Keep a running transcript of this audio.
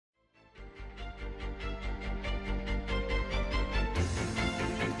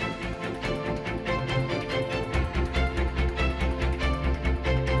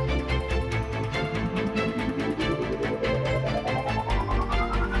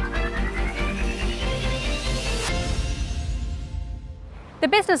The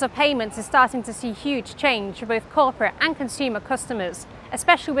business of payments is starting to see huge change for both corporate and consumer customers,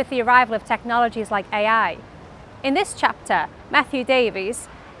 especially with the arrival of technologies like AI. In this chapter, Matthew Davies,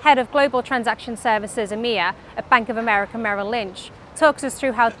 Head of Global Transaction Services EMEA at Bank of America Merrill Lynch, talks us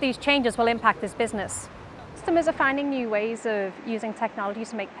through how these changes will impact his business. Customers are finding new ways of using technology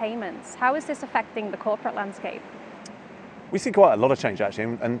to make payments. How is this affecting the corporate landscape? We see quite a lot of change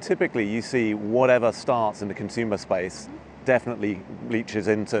actually, and typically you see whatever starts in the consumer space definitely reaches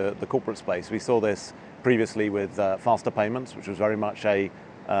into the corporate space. We saw this previously with faster payments, which was very much a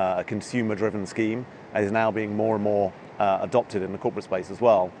consumer-driven scheme, and is now being more and more adopted in the corporate space as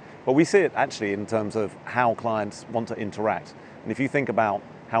well. But we see it actually in terms of how clients want to interact. And if you think about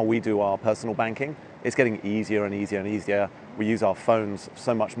how we do our personal banking, it's getting easier and easier and easier. We use our phones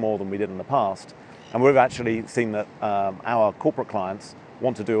so much more than we did in the past. And we've actually seen that our corporate clients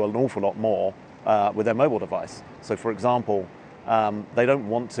want to do an awful lot more with their mobile device. So for example, they don't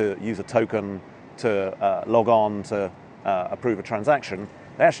want to use a token to log on to approve a transaction.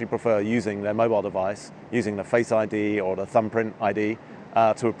 They actually prefer using their mobile device, using the Face ID or the thumbprint ID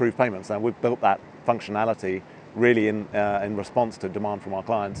to approve payments. And we've built that functionality really in response to demand from our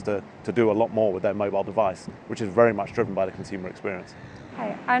clients to do a lot more with their mobile device, which is very much driven by the consumer experience.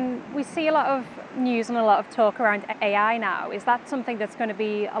 Okay. And we see a lot of news and a lot of talk around AI now. Is that something that's going to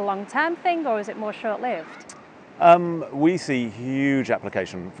be a long-term thing, or is it more short-lived? We see huge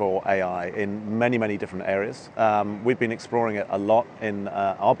application for AI in many, many different areas. We've been exploring it a lot in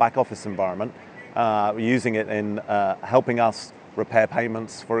our back office environment. We're using it in helping us repair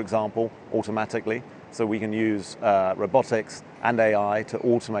payments, for example, automatically. So we can use robotics and AI to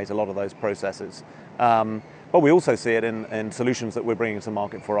automate a lot of those processes. But we also see it in solutions that we're bringing to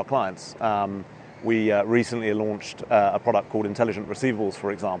market for our clients. We recently launched a product called Intelligent Receivables,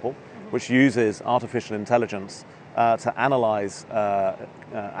 for example, which uses artificial intelligence to analyze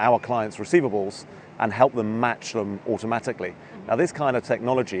our clients' receivables and help them match them automatically. Now, this kind of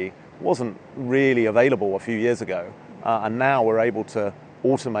technology wasn't really available a few years ago, and now we're able to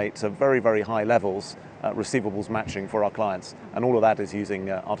automate to very, very high levels receivables matching for our clients, and all of that is using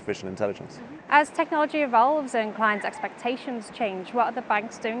artificial intelligence. As technology evolves and clients' expectations change, what are the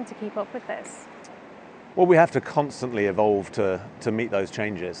banks doing to keep up with this? Well, we have to constantly evolve to meet those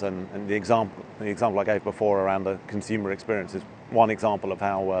changes, and the example I gave before around the consumer experience is one example of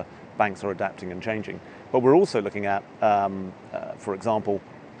how banks are adapting and changing. But we're also looking at, for example,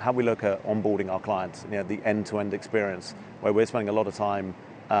 how we look at onboarding our clients, the end-to-end experience, where we're spending a lot of time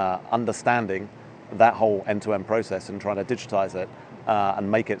understanding that whole end-to-end process and trying to digitize it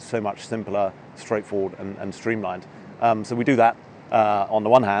and make it so much simpler, straightforward and streamlined. So we do that on the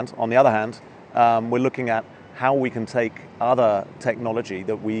one hand. On the other hand, we're looking at how we can take other technology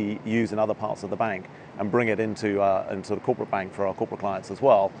that we use in other parts of the bank and bring it into the corporate bank for our corporate clients as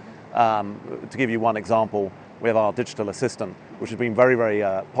well. To give you one example, we have our digital assistant, which has been very, very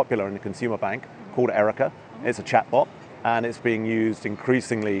popular in the consumer bank, called Erica. It's a chatbot, and it's being used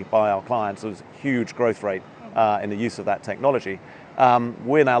increasingly by our clients. There's a huge growth rate in the use of that technology.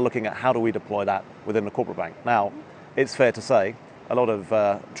 We're now looking at how do we deploy that within the corporate bank. Now, it's fair to say a lot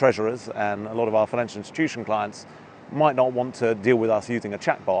of treasurers and a lot of our financial institution clients might not want to deal with us using a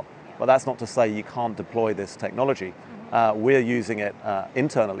chatbot, but that's not to say you can't deploy this technology. We're using it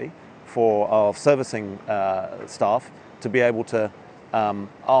internally for our servicing staff to be able to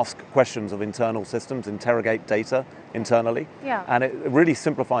ask questions of internal systems, interrogate data internally, and it really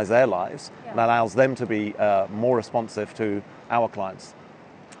simplifies their lives and allows them to be more responsive to our clients.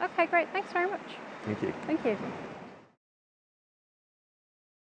 Okay, great. Thanks very much. Thank you. Thank you.